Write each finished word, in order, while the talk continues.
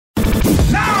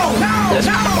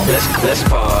Let's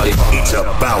party. It's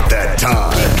about that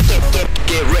time.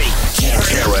 Get ready.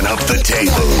 Tearing up the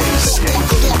tables.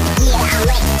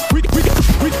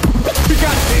 We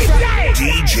got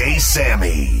DJ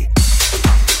Sammy.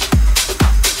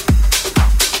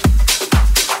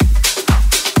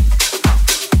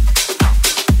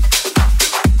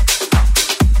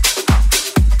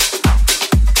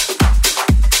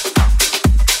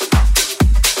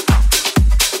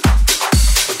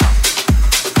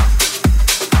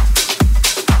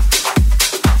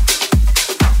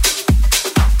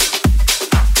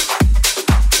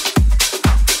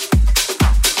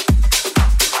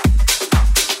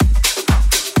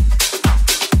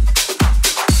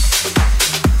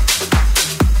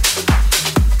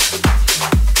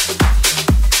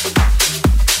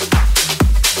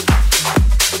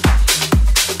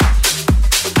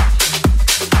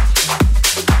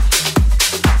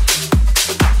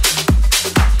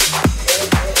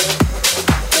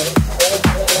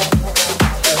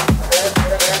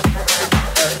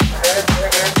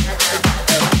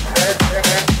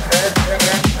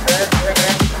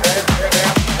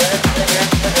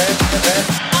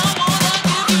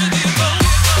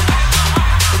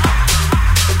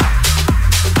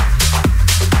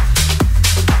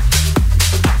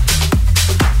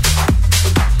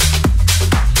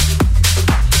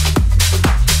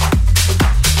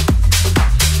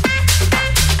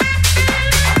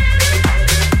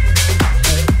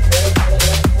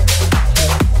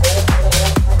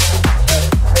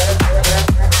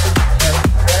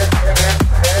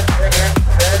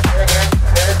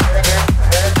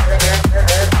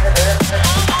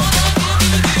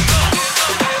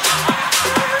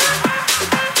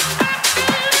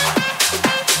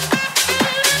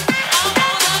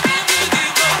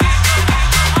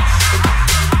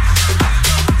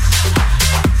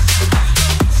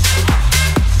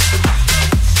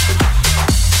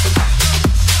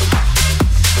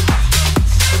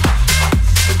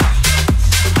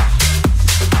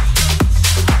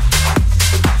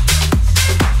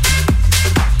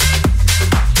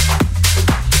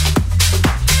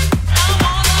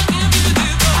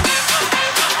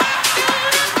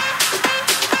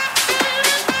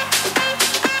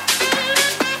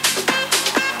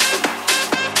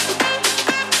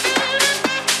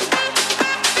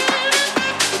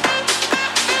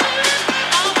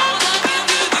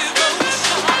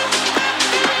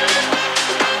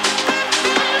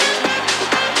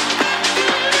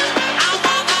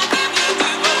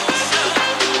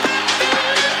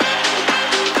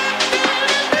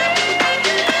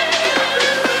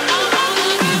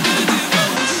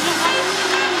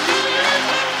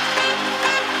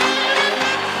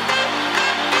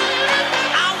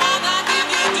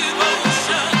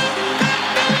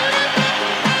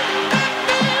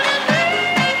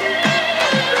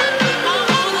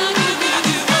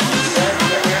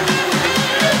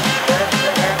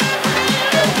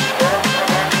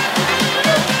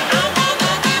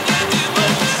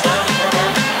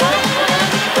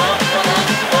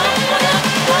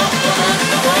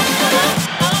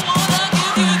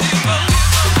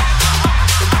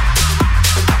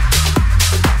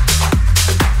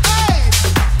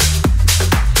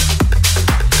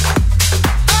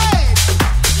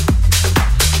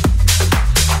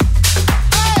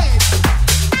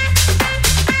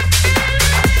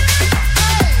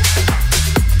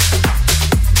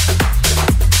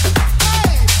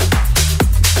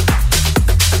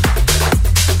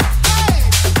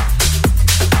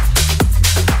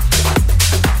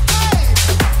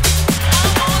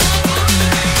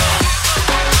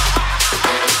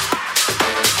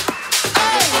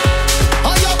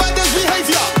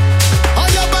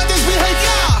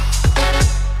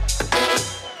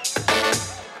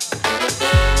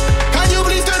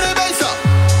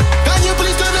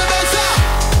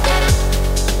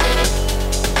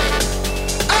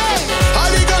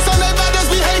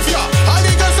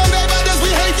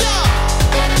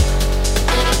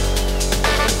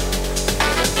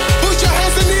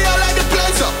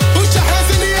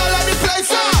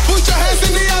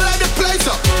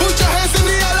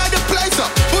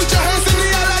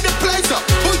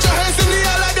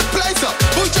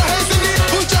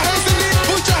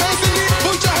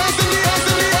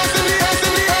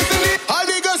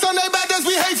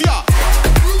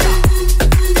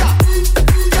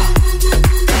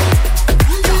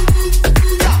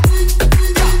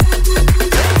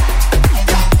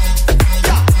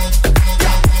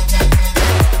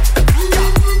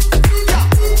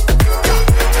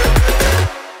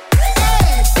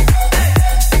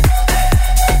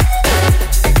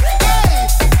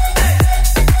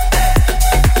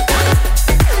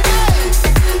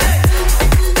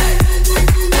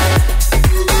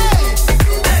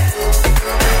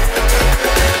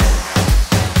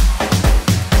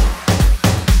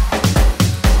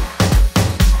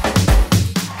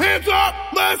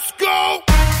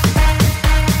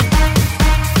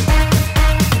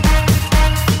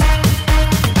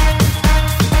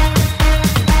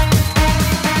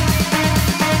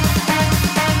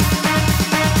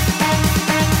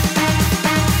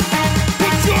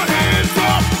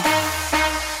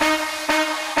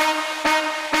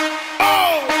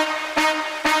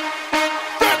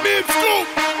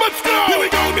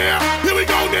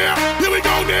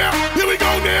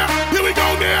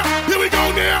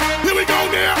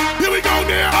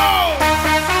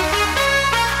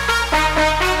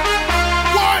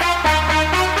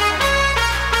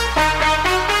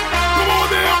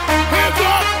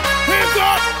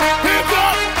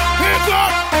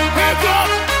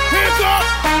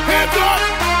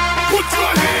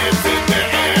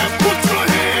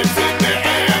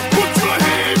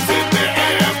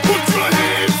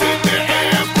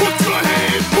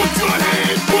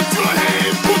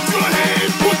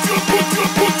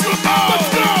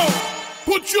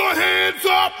 hands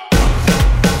up.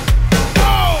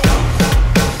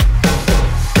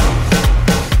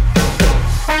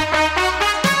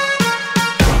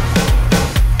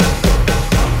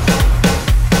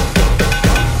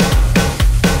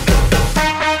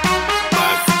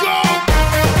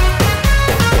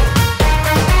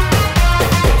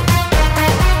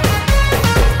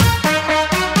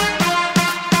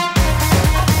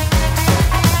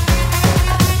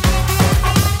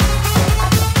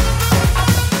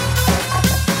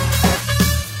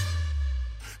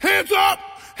 Hands up,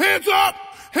 hands up,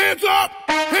 hands up,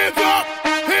 hands up,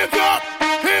 hands up,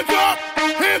 hands up,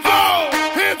 hands up,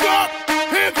 hands up,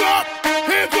 hands up,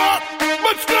 hands up,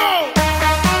 let's go!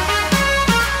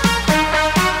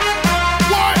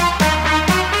 What?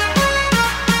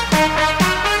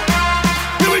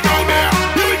 Here we go now,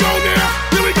 here we go now,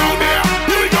 here we go now,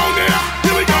 here we go now,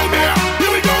 here we go now,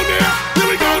 here we go now, here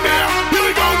we go now, here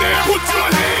we go now. Put your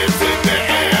hands in the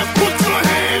air, put your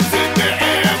hands in the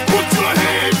air, put your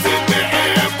hands.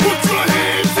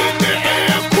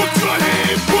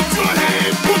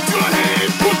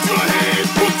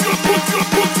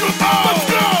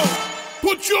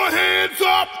 Put your hands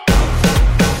up!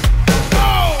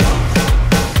 Oh!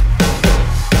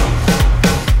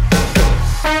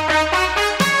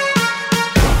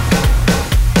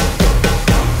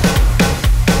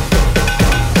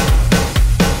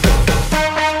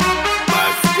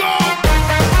 Let's go!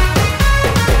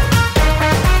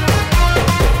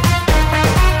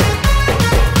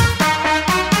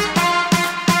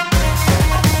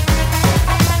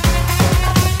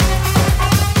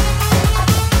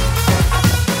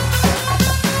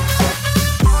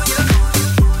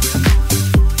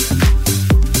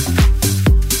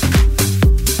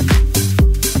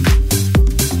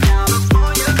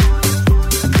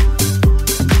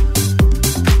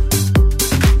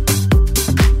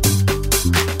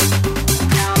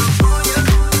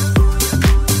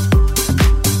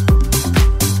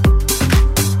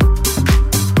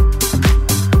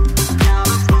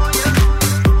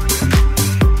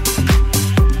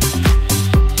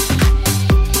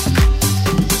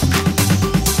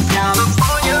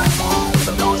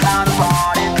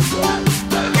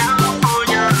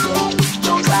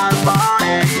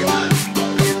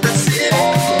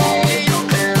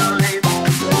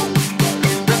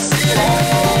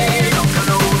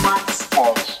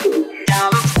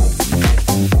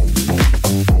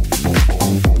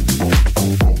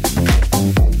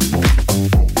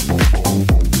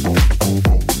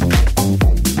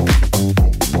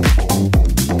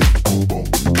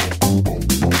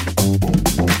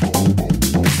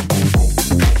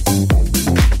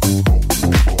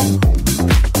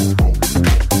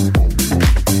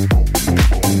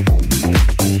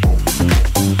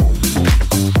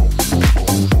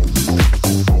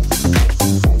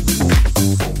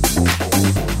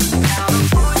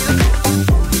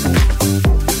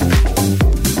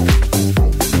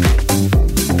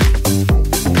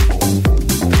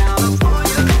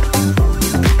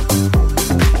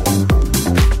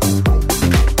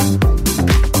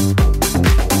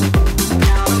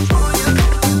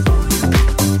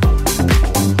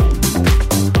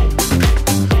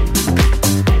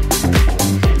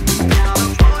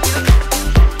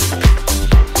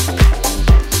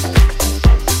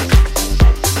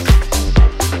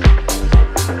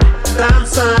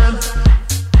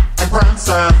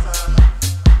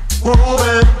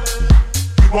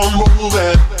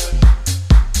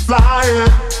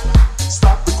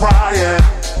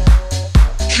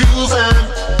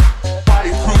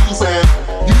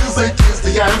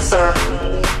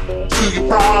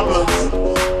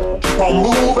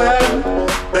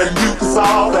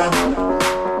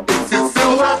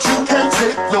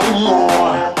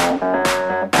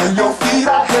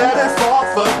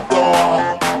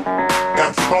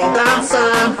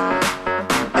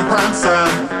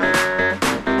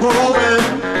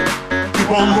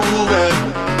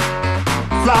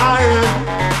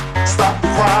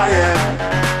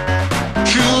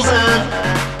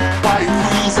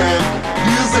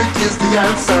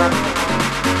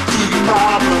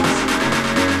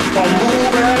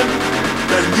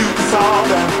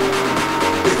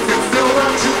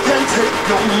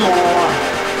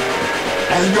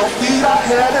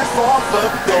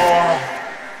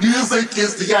 Music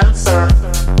is the answer.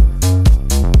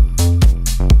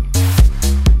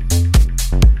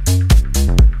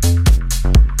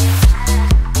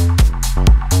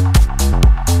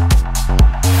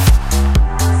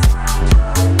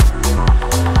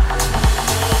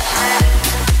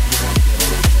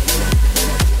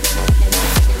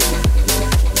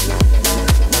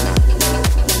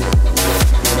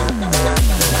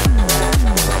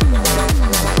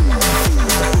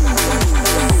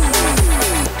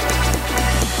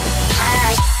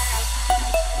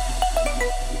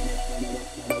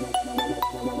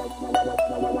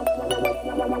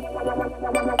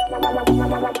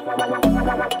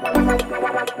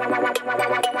 I'll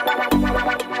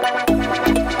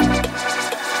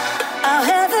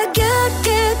have a good,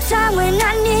 good time when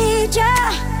I need ya,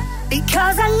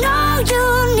 because I know you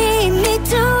need me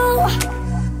too.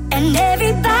 And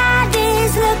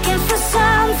everybody's looking for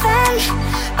something.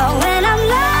 Oh, when I'm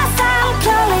lost, I'm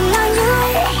calling on you,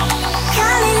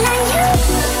 calling on you.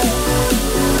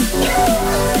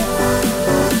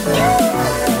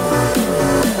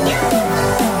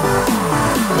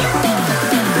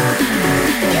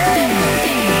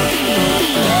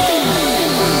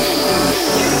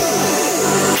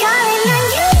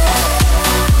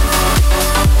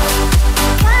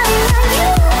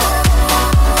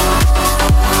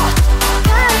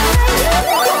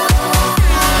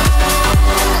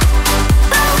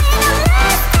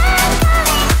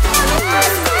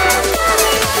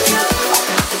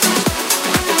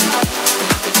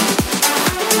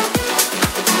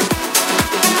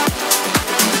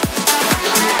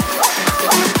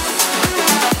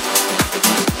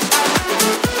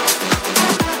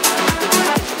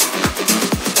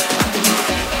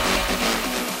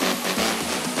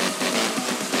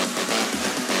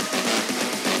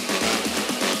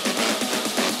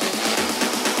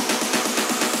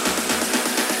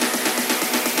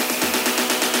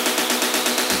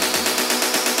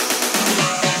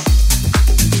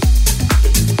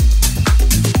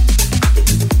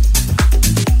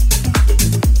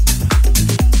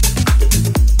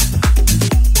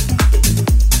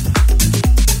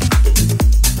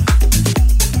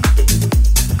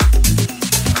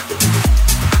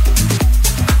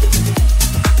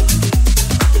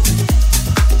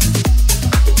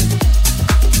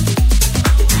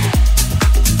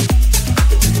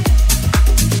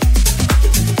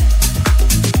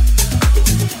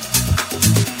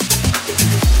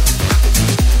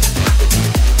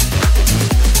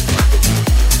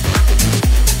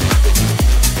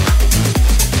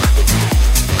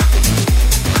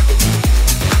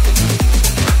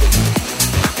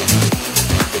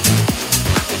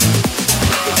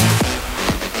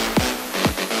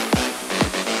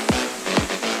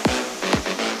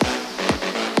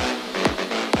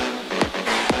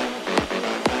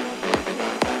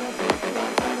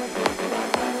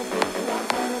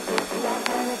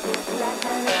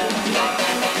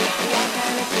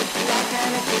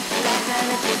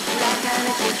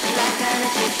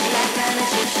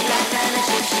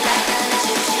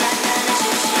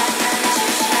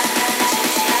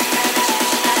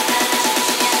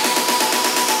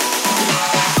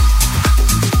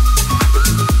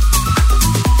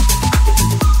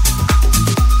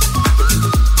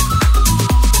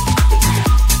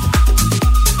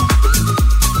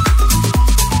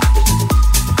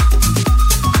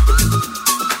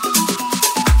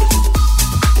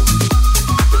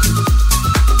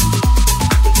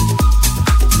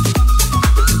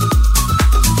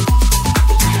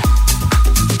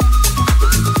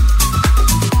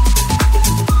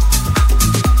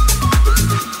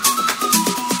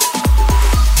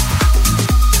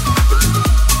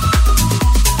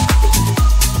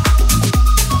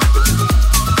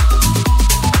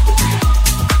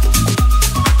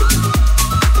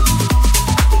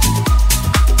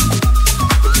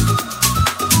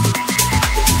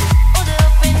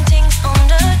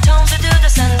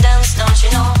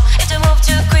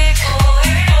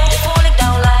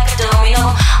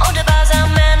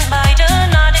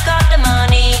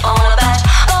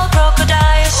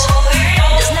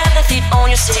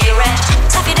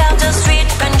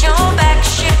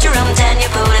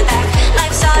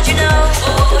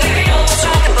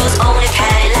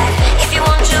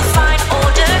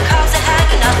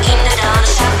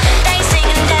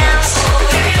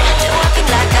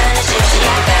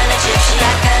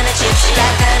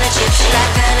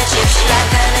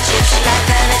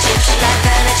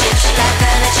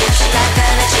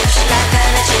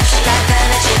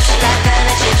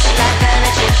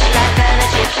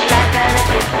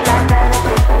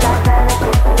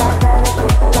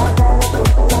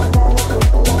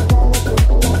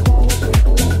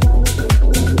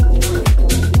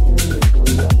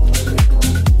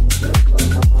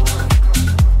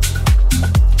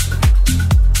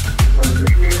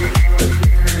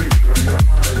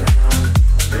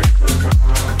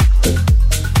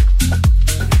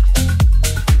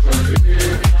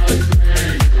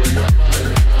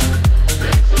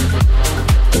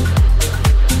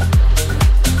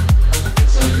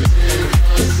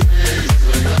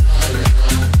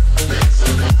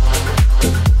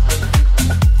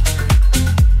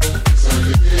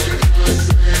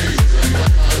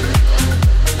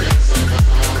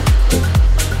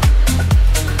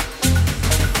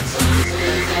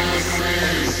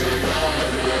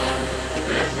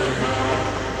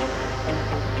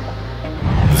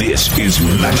 This is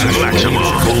maximum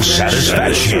full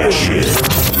satisfaction.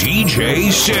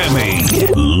 DJ Sammy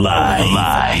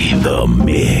live in the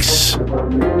mix.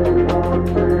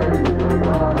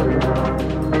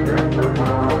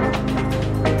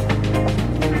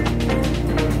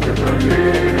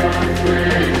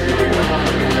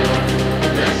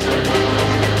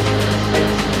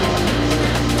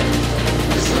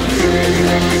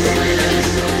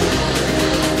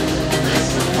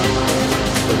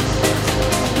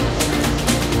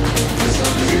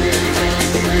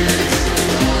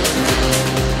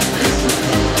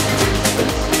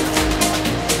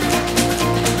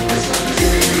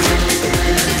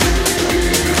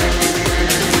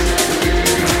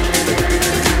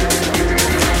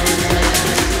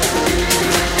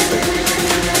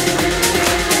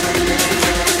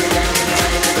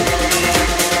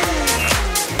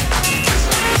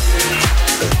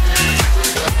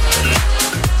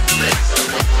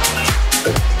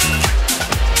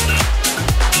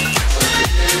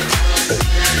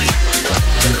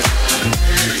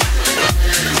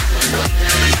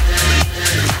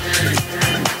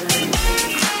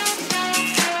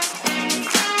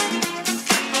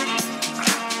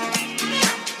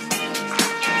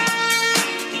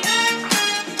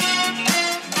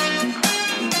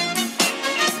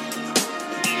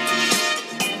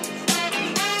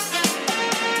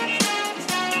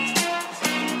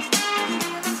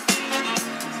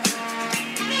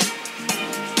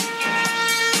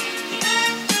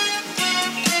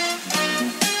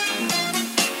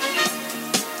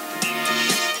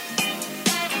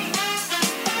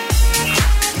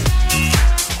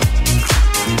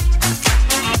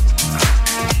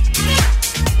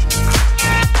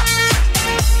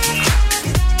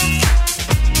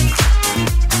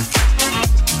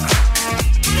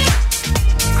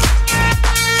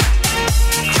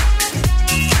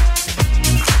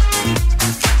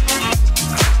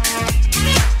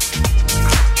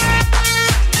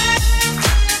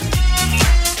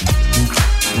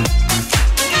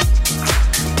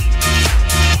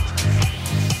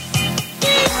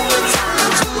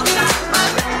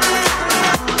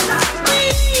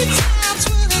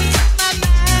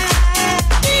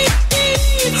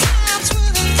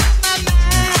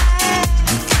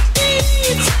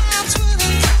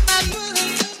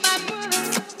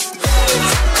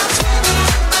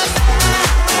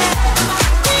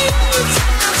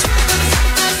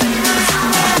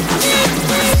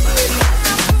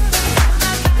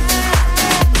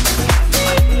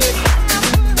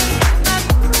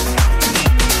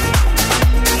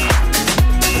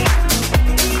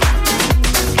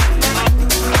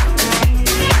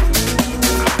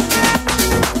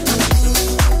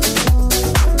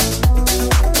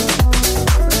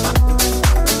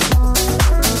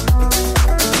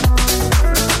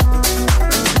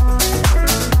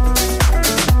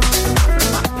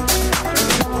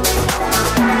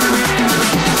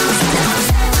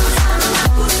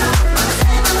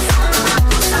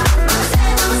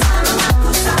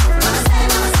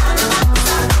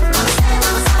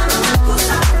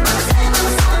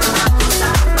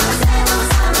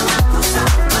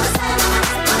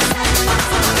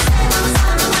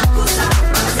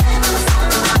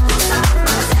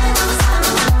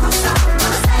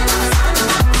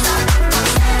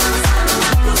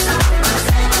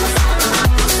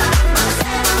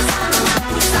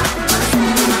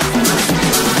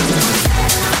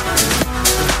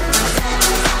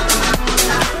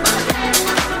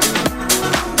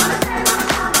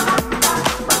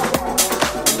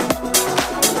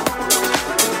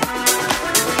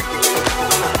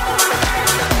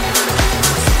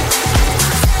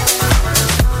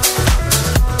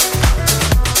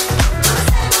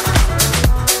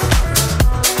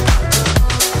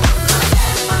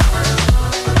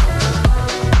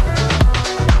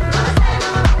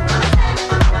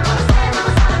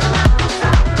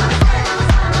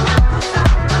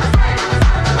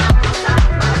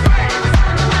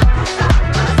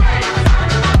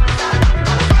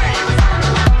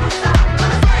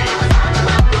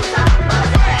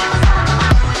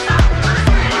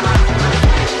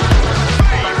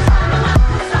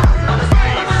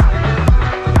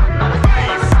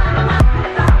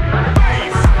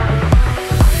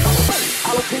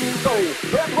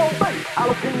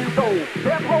 Can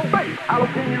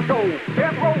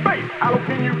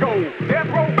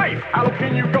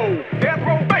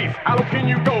you go?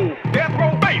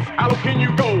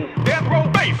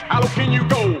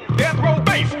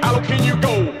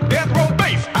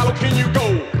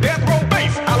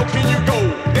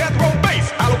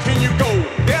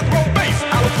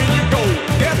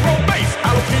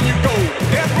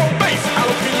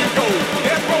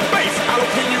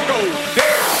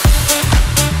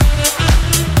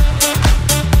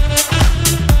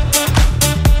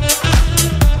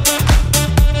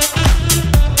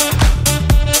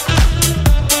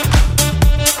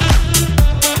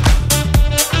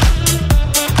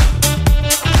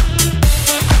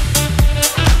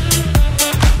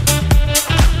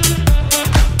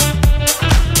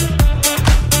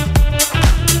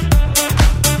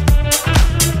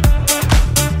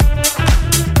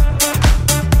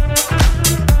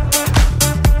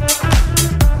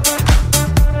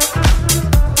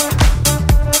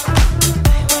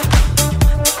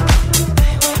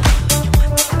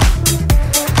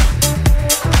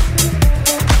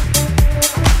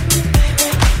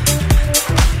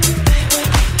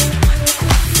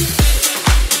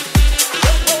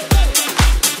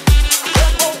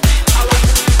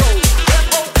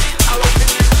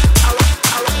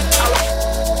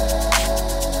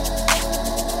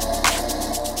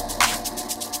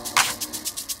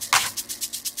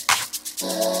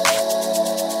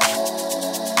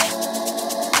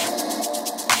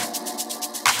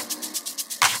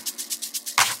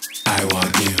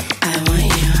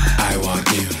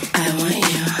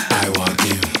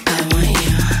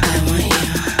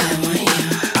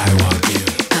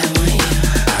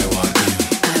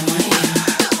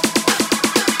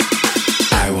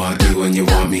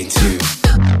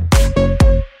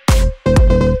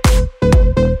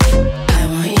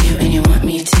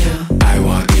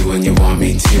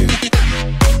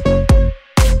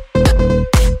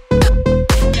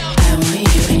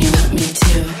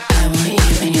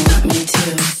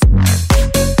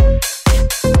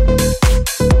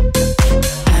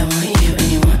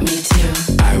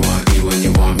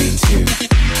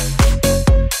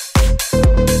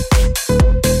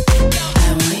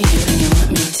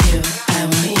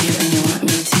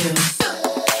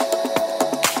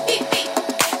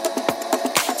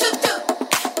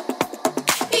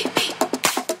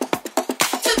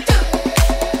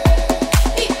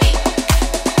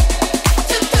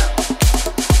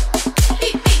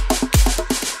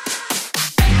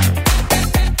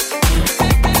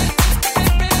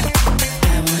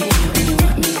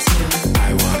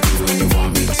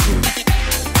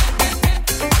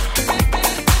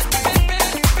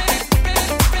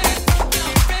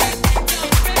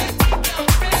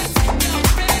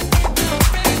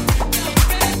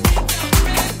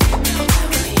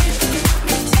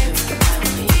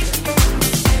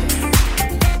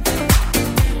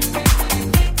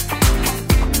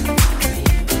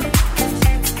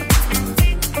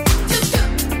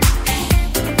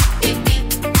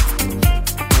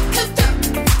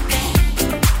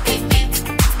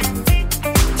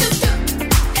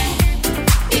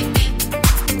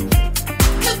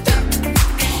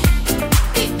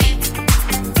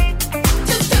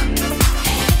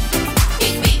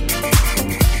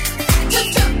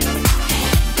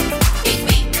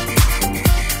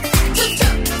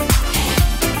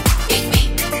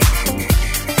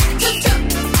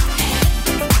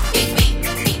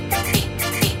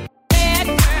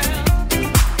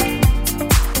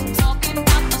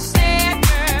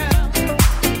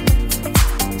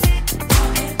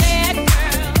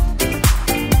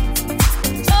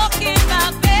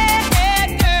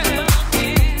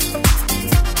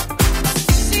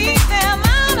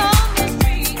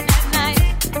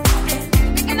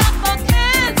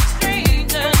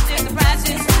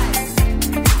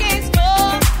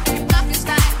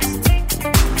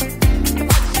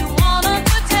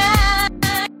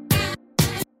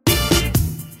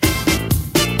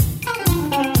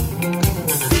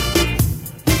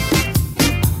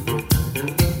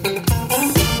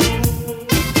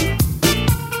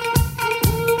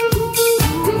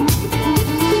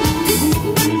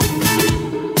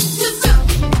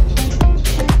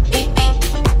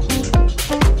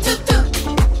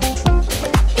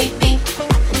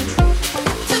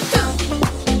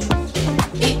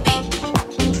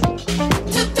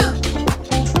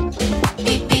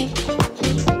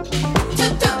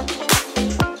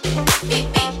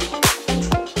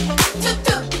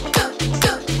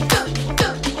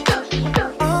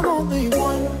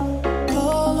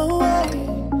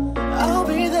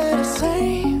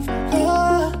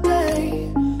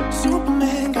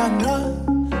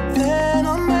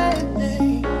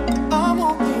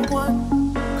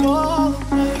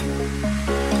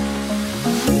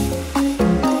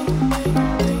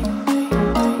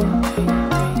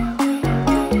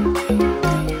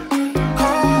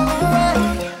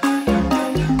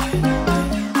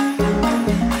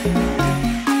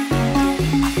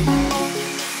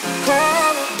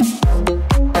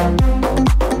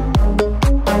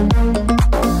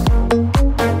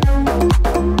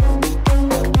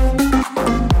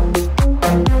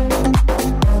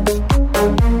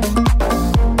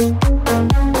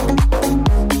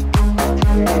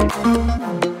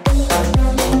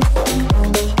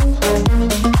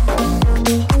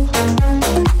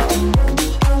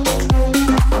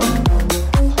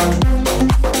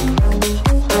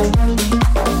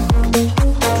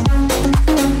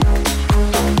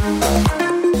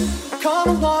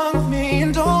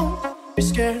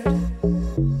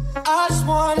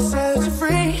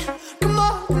 free. Come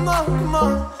on, come on, come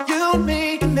on. You and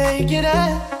me can make it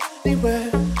anywhere.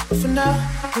 But for now,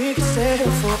 we can stay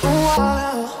here for a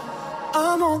while.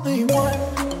 I'm only one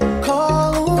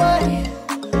call away.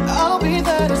 I'll be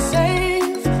there to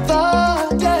save the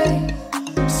day.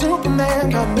 Superman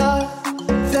got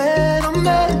nothing on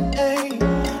me.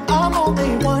 I'm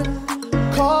only one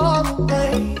call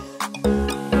away.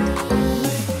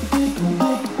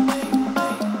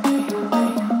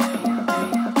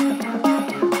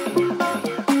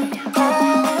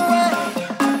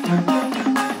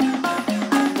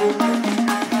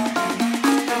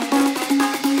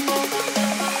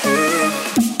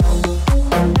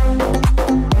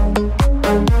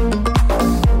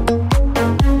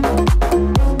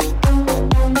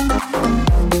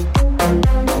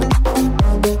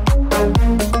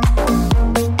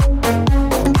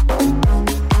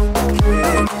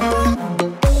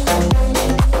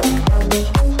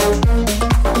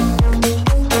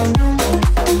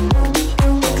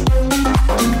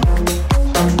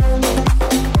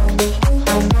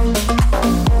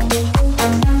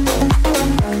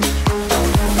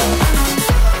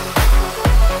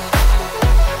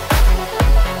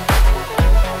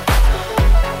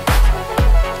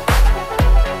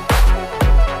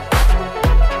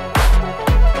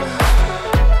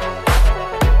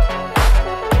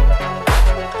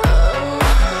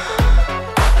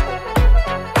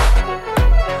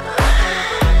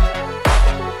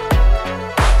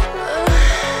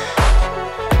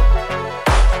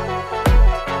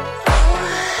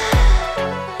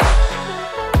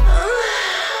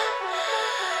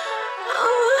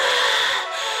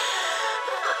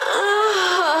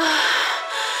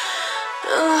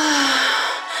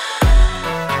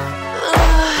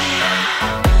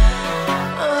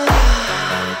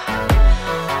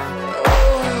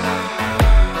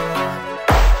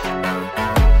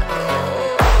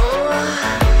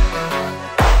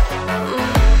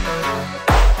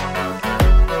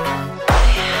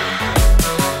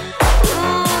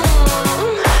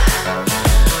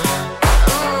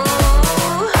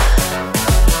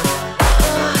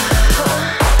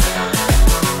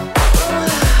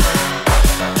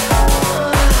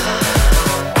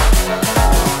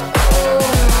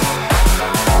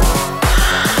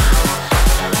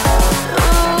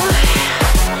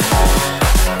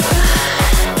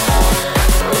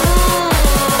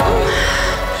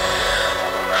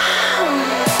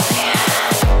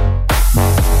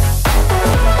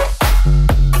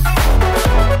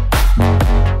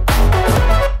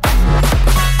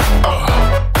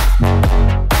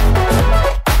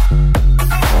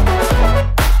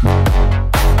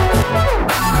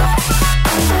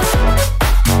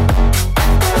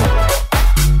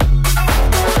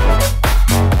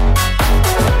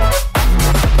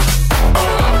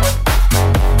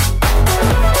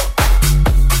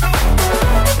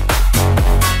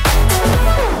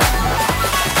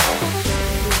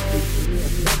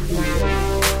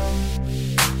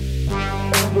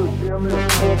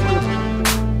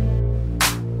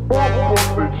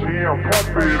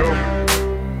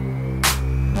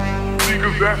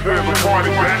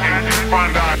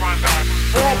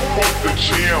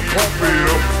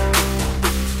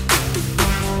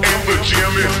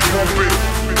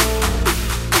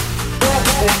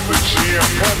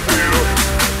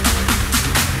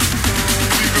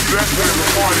 That's where the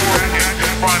party's at, and you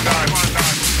find out.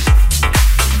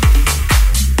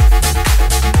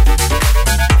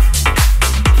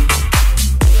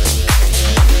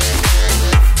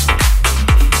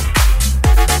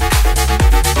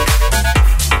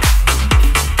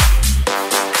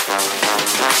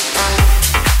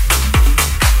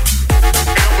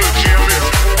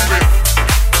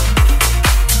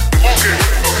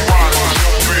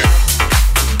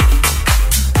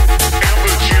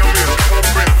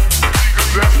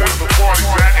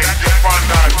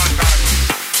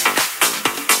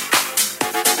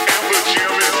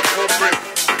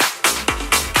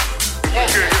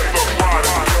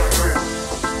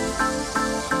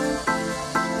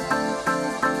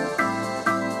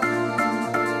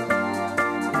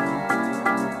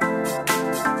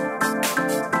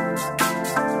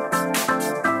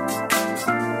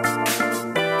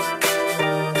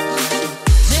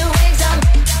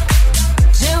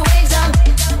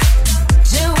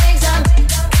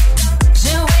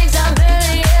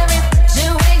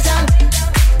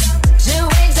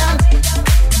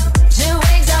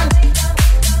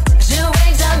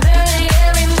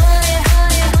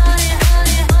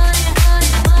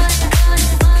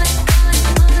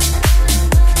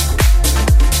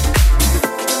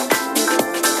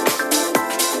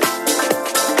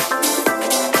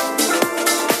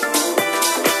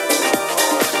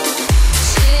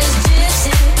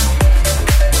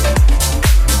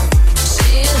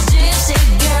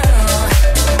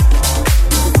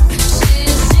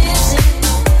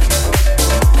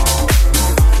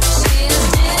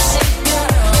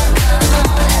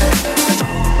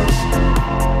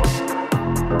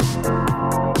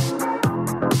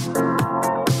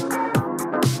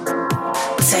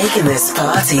 taking this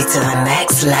party to the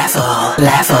next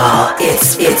level.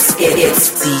 It's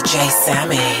DJ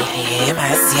Sammy. Yeah, my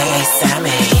DJ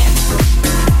Sammy.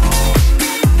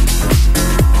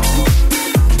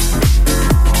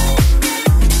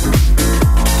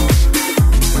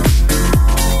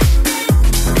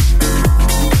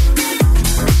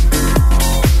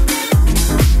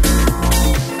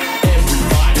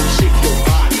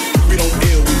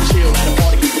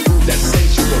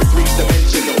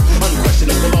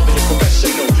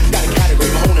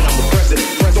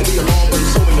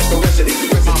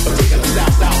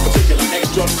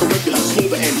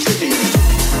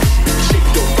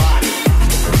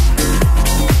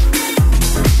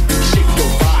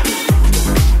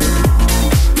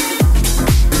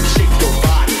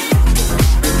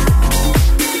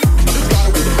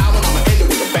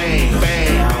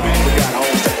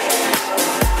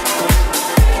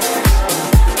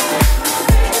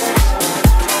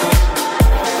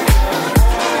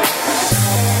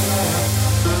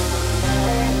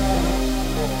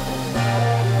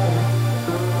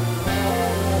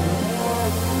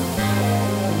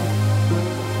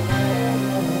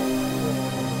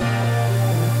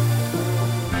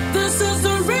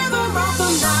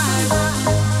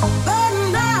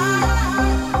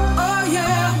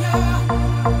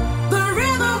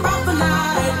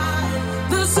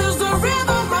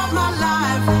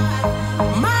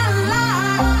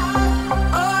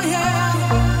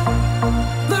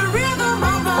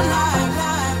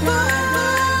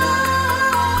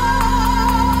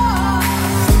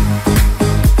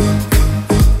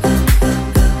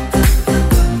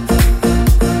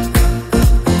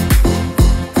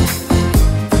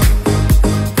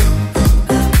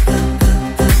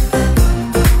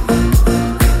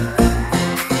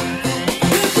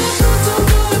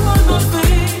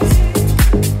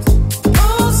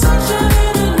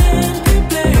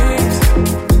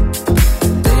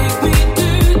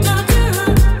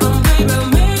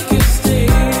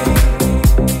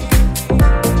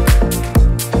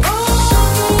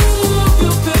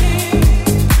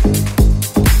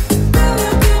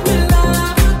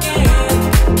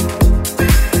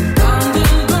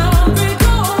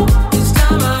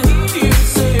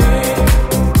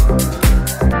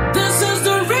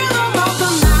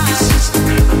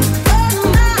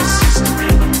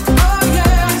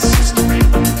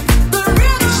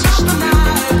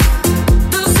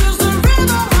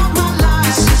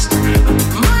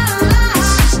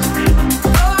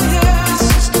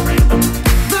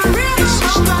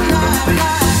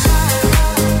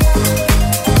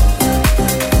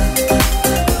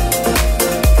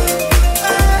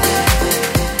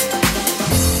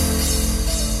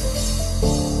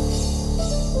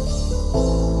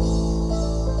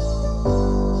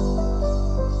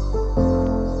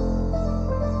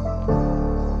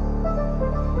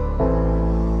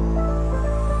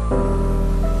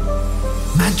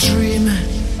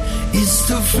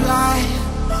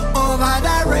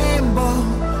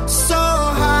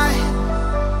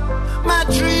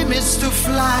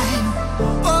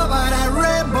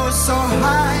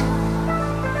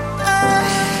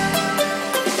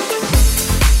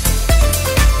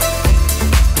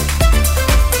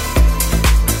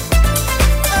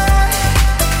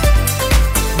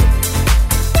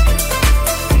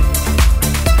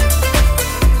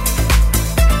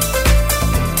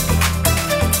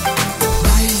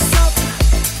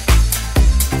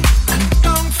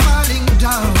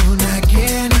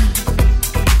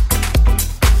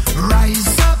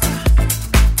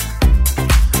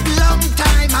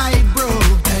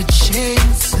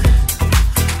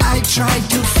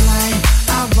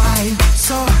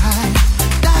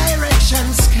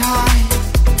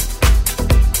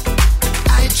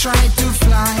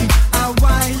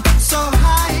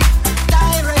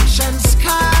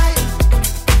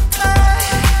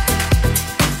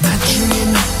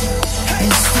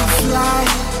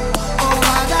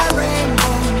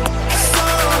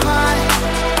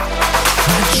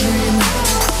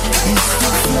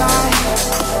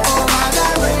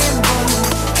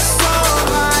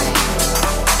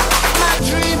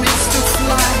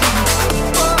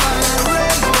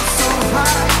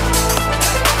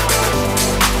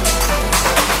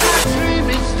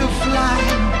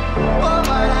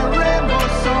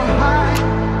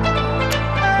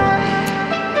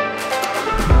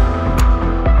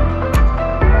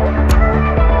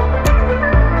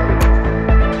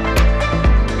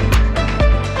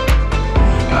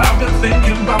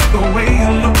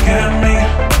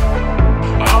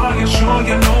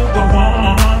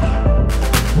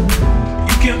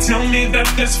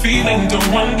 this feeling to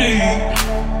one day.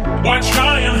 Why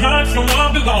try and hide from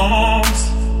what belongs?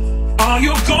 Are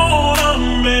you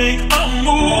gonna make a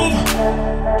move?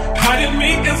 Hiding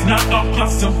me is not a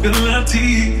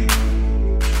possibility.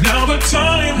 Now the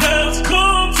time has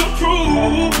come to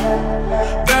prove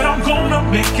that I'm gonna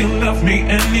make you love me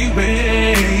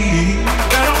anyway.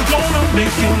 That I'm gonna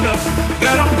make you love.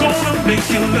 That I'm gonna make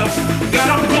you love. That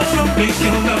I'm gonna make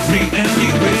you love me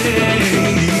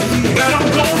anyway. That I'm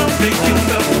gonna make you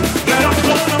love. That I'm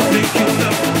gonna make you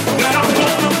love. That I'm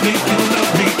gonna make you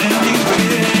love me anyway.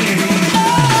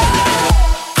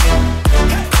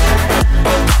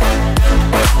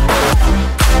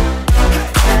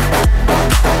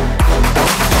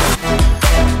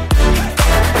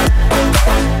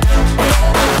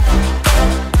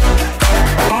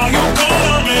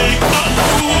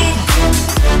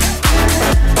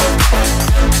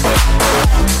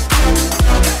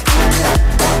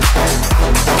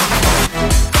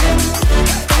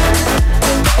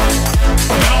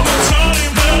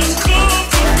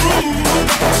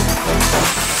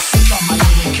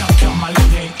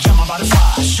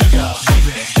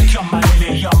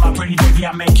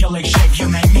 Shake, you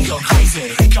make me go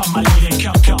crazy. Come my lady,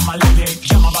 come my lady,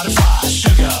 you're my butterfly,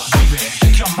 sugar, baby.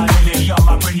 Come my lady, you're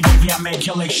my pretty baby, I'll make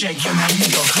you like shake, you make me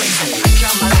go crazy.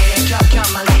 Come my lady,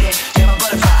 come my lady, you're my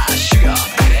butterfly, sugar,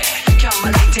 baby. Come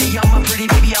my lady, you're my pretty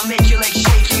baby, I'll make you like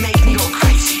shake, you make me go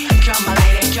crazy.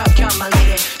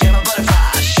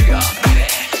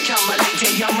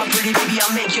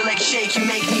 I'll make you like shake, you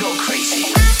make me go crazy.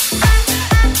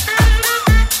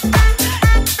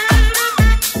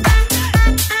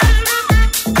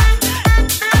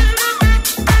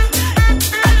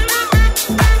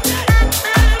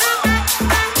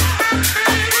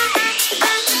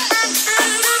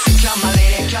 Come my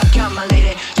lady, come my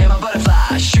lady, you're my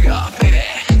butterfly, sugar, baby.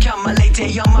 Come my lady,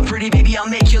 you're my pretty baby, I'll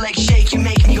make you like shake, you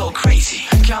make me go crazy.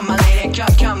 Come my lady,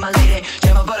 come my lady,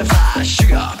 you're my butterfly,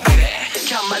 sugar, baby.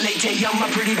 Come my lady, you're my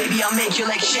pretty baby, I'll make you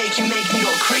like shake, you make me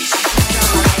go crazy.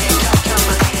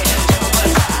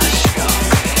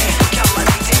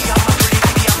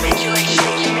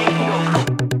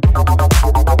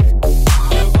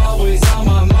 You're always on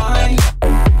my mind.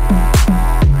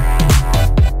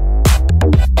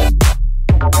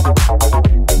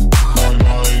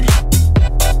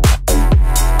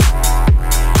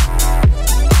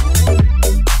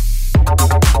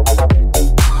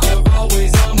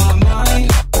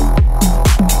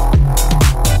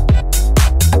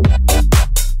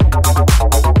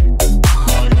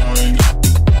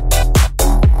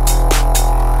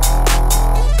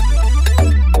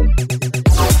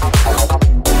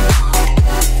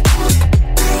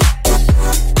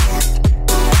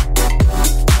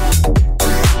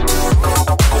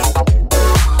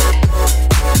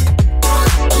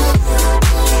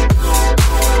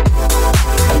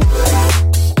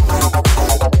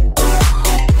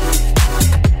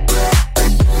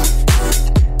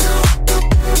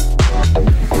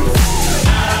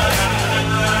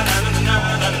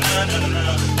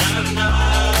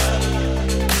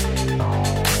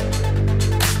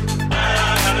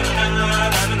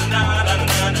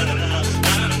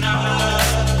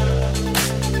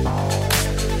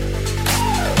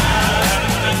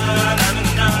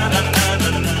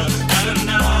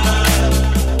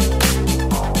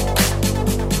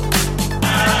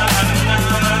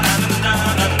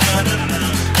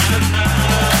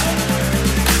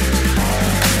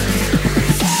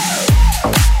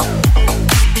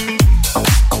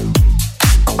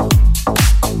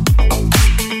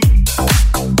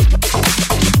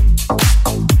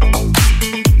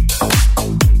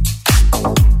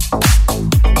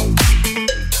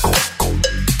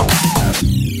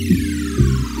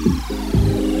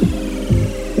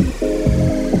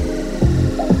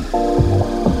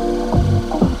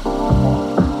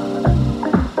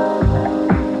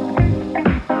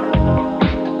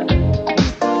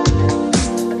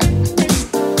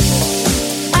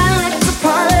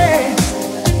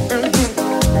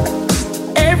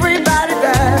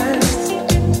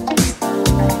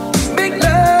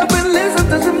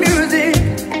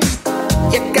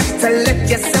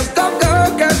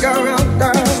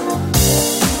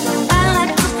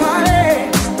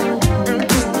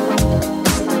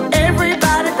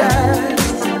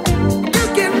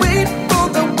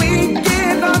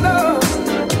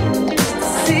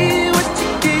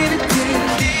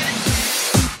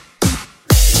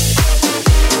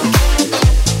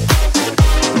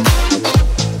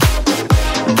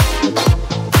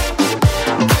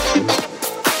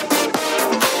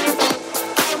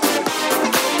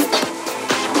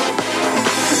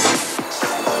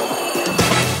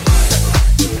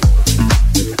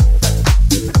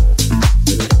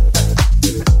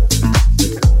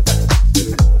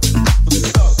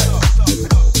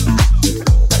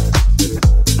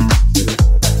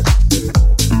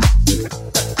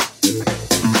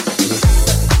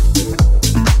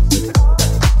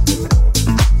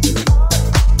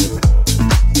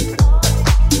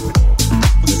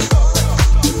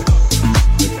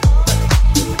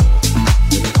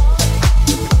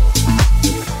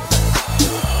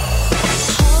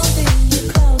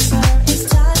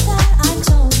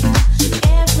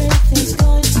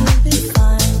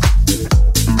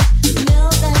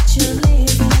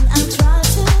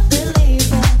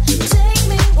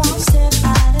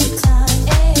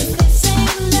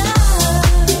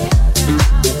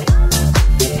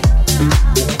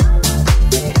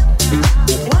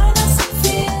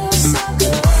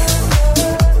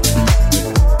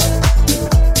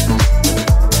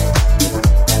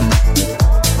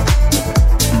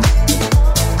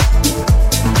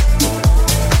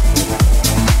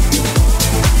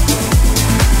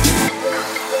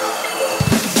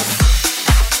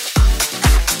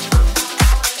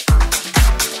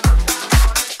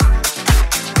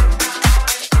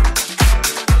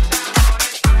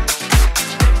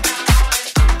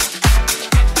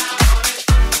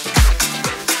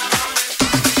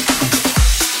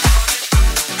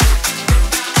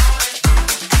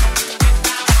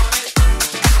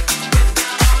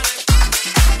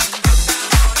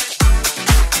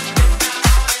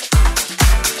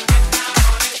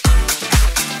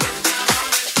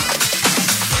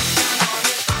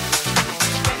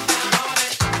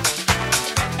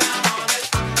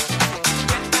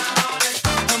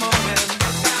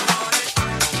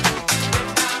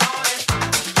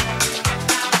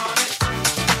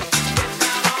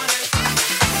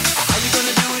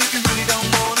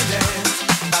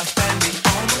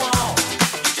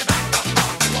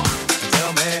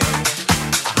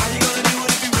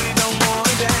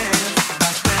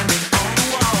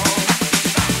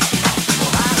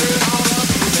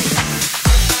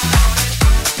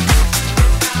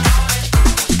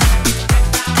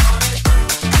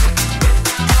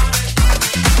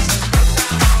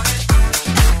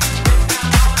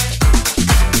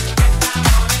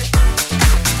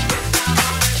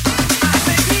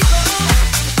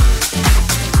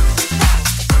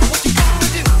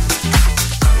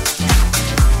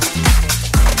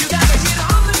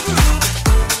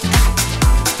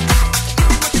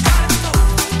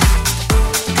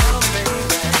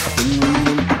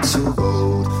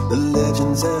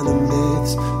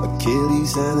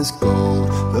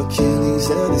 Achilles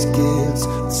and his gifts,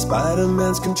 and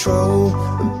Spider-Man's control,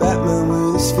 and Batman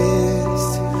with his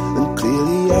fist. And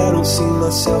clearly I don't see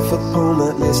myself upon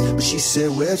that list. But she said,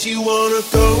 where'd you wanna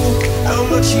go? How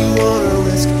much you wanna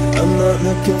risk? I'm not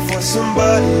looking for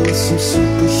somebody with some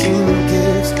superhuman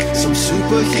gifts, some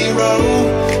superhero,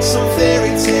 some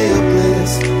fairy tale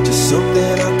bliss. Just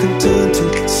something I can turn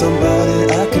to, somebody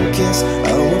I can kiss.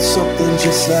 I want something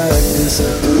just like this.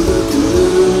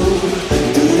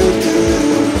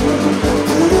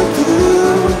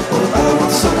 I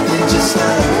want something just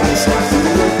like this.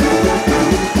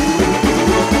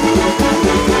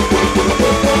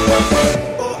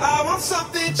 Oh, I want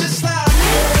something just like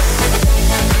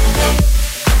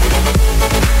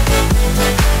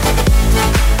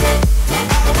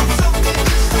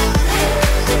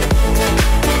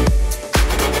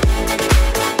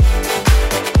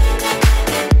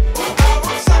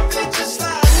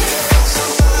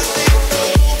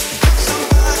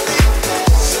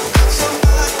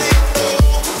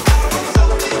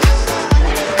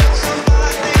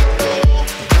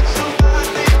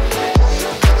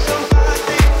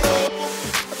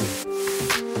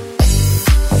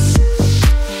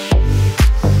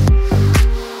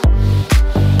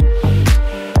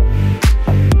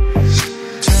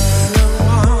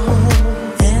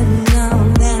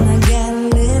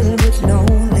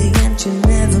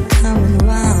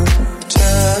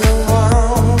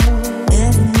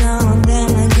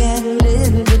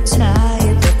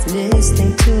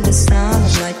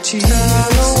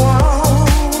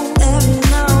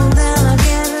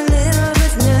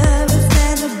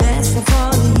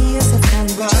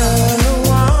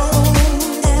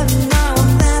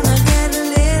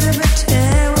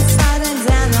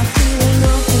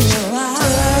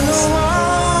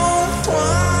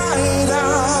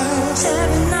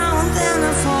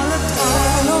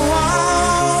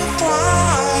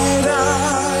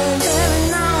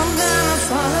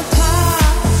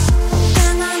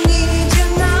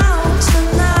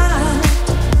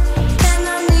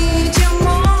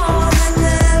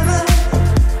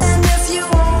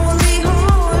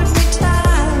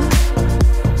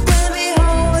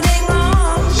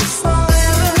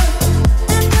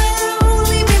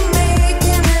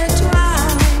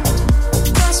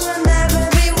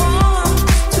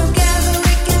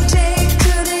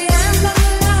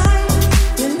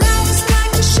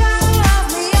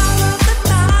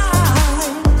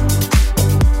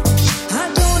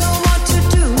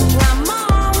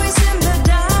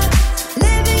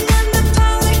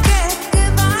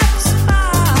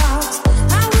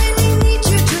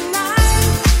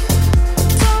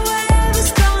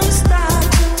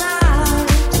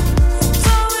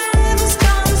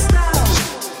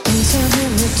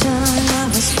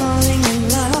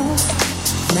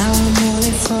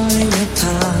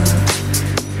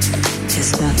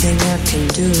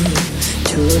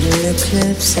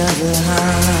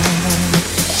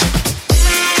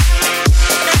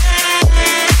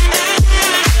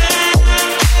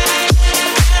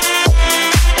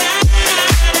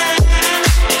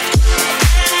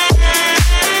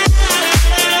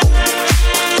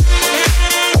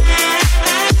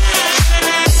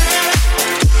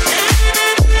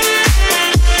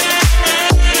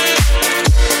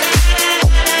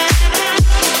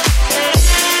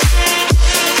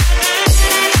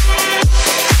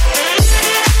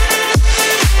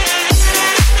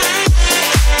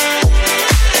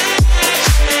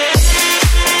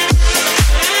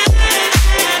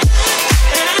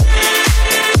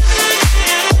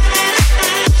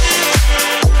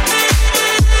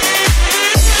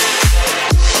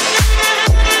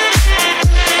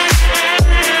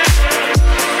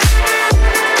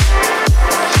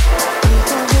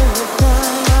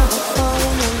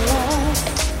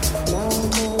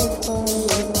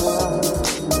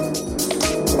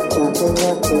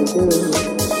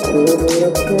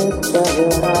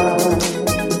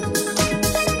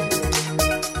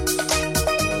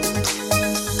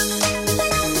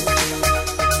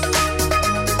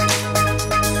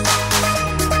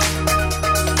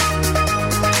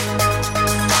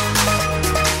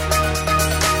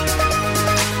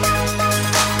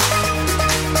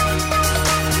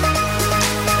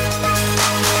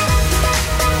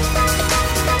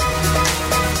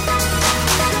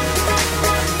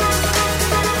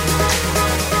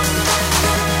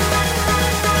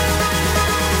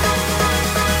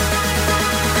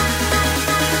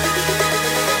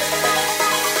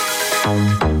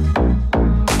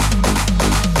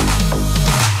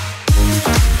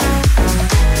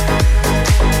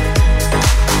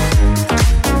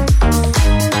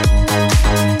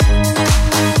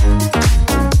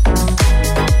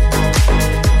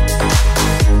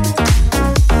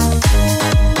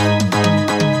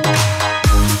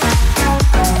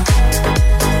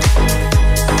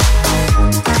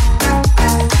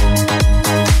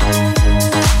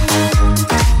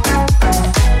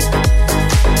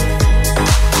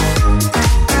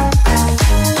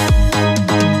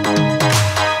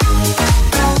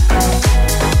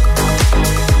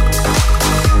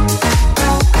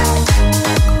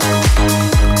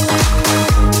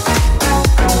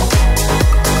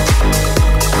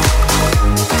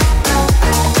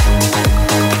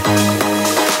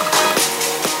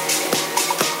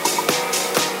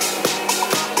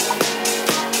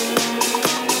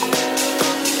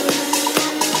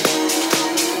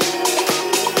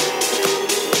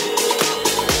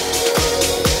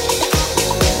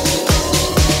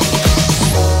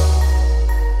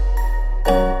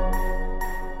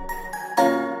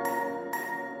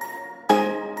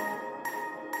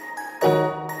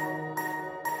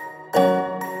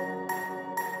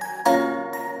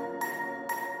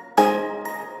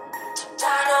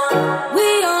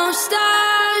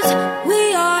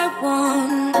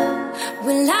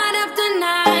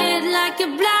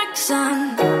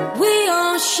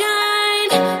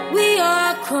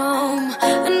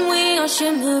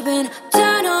shimmering.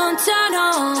 Turn on, turn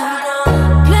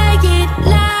on. Play it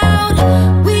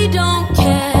loud, we don't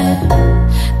care.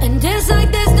 And dance like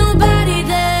there's nobody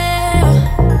there.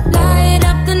 Light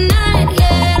up the night,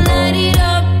 yeah, light it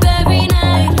up every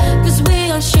night. 'Cause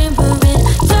we are shimmering.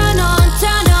 Turn on,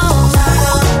 turn on.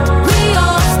 We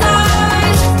are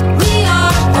stars, we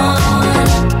are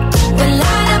one. We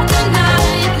light up the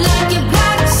night like a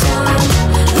black sun.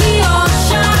 We all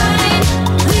shine,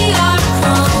 we are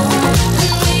chrome,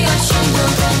 and we are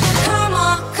shimmering. Come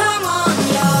on,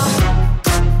 y'all.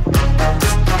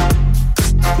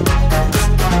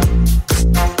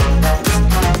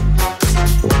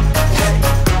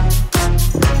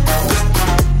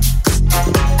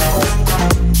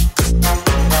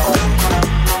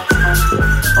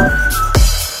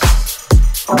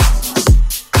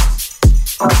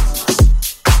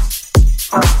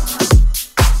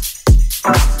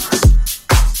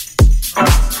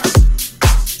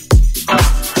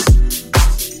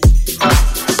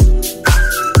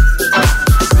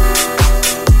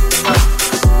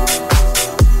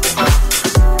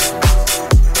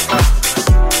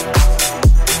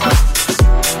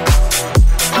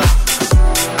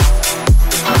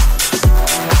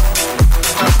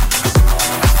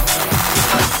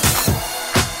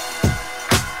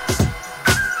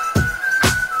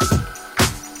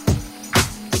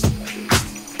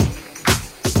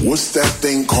 What's that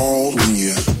thing called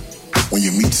when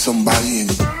you meet somebody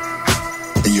and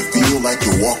you feel like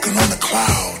you're walking on a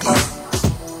cloud,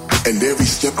 and every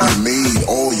step you made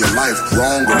all your life,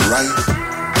 wrong or right,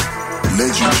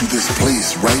 led you to this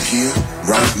place right here,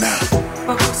 right now.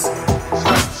 Bubbles.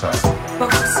 Bubbles.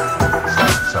 Bubbles.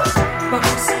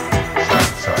 Bubbles.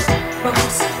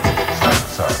 Bubbles.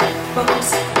 Bubbles.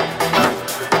 Bubbles.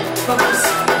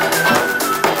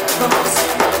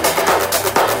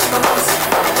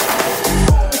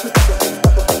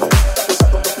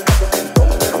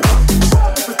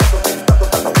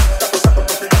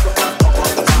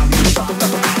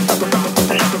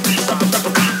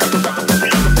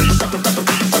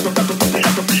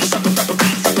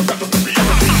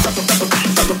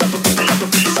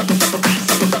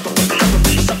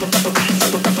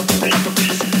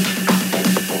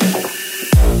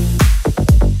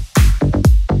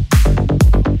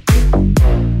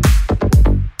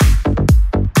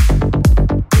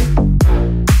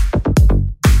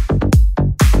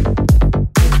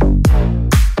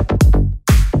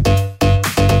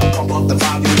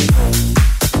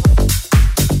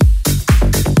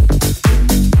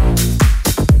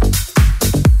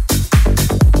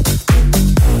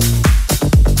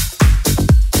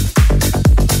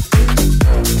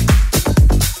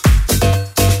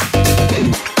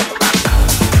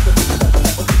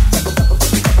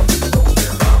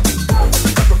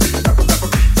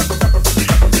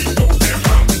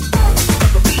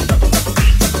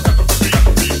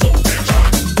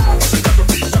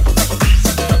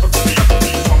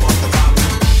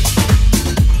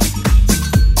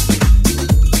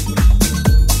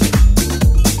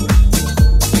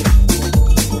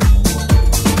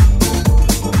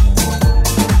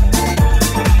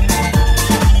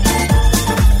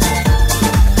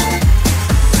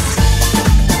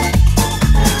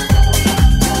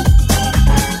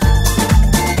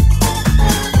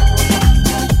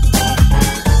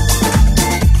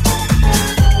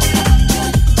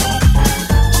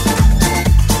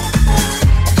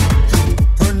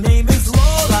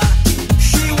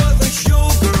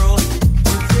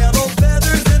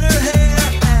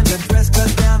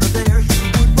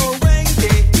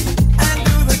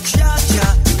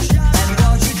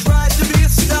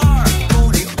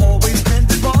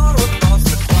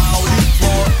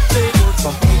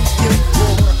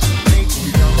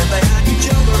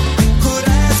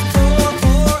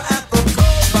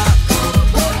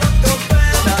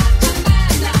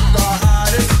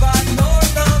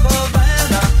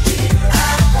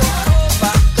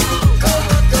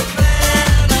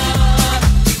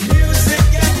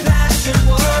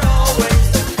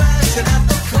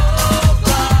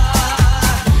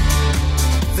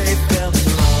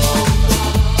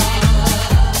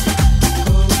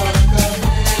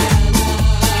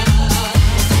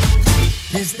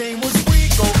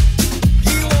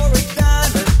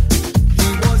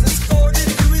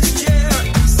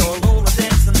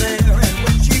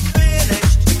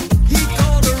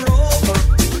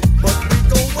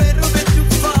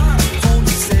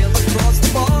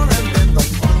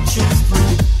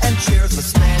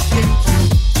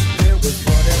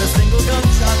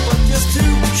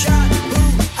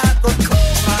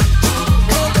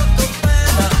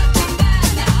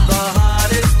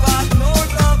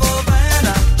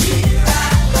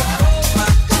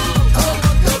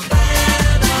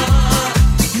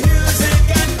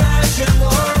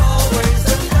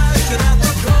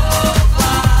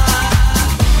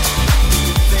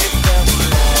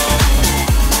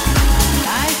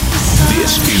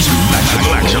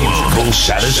 Maximum full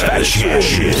satisfaction.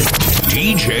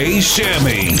 DJ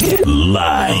Sammy.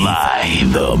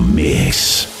 Live the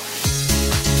mix.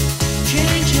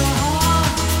 Change your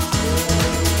heart.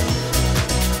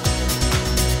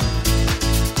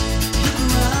 Look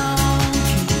around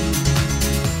you.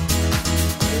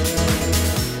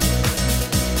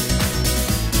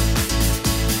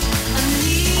 I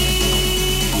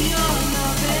need your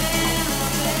loving.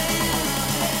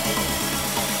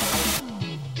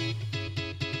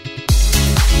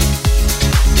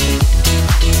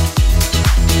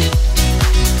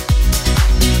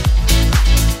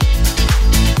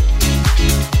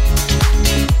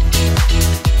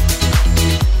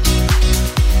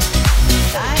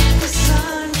 Like the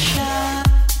sunshine.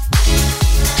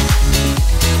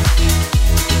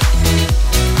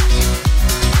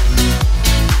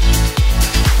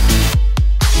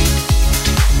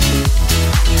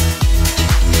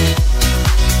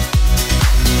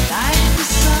 Like the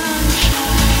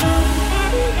sunshine.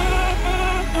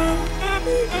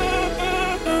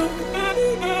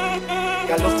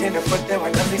 Carlos tiene fuerte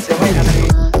bailando y se baila así.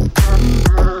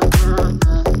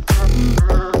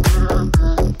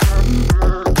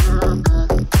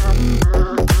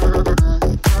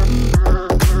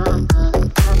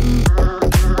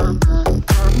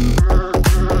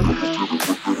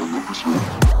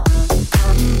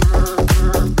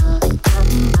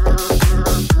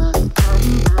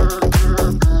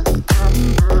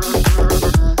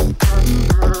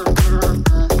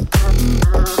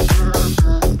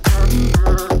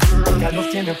 Carlos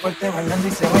tiene fuerte bailando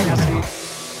y se baila así.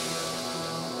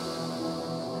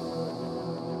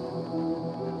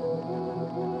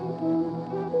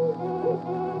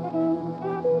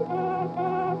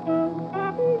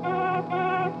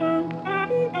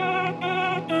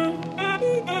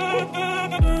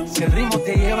 Si el ritmo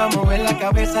te lleva a mover la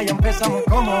cabeza, ya empezamos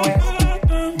como es.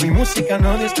 Mi música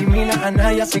no discrimina a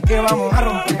nadie, así que vamos a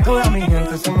romper. Toda mi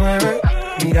gente se mueve.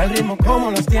 Mira el ritmo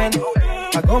como los tiene.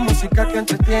 Hago música que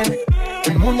entretiene.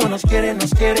 El mundo nos quiere, me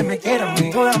quiere a mí.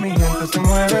 Toda mi gente se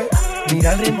mueve.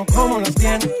 Mira el ritmo como los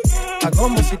tiene. Hago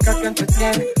música que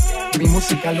entretiene. Mi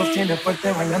música los tiene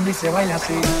fuerte bailando y se baila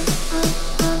así.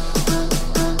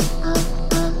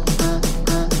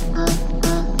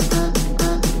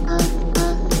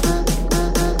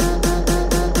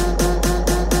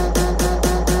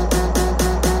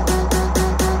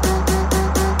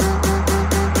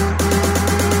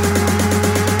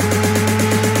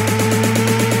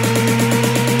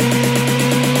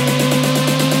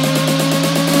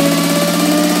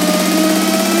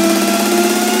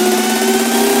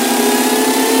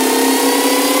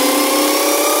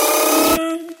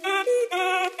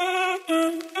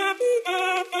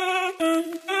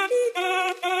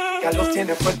 Carlos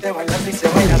tiene fuerte bailando y se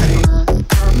baila así.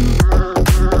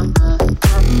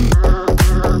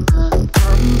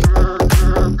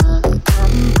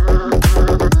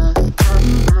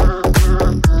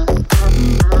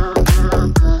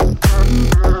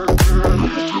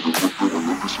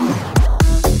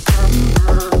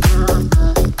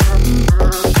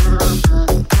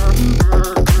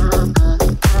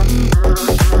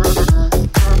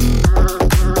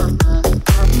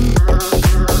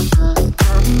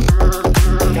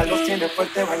 Carlos tiene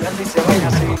fuerte bailando y se baila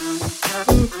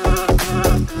así.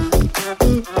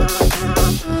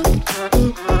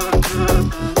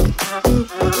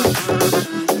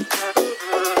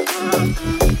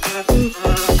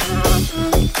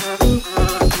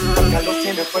 Carlos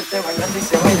tiene fuerte bailando y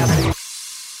se baila así.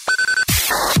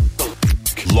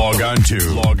 Log on to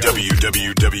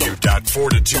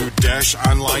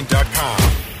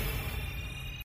www.fortitude-online.com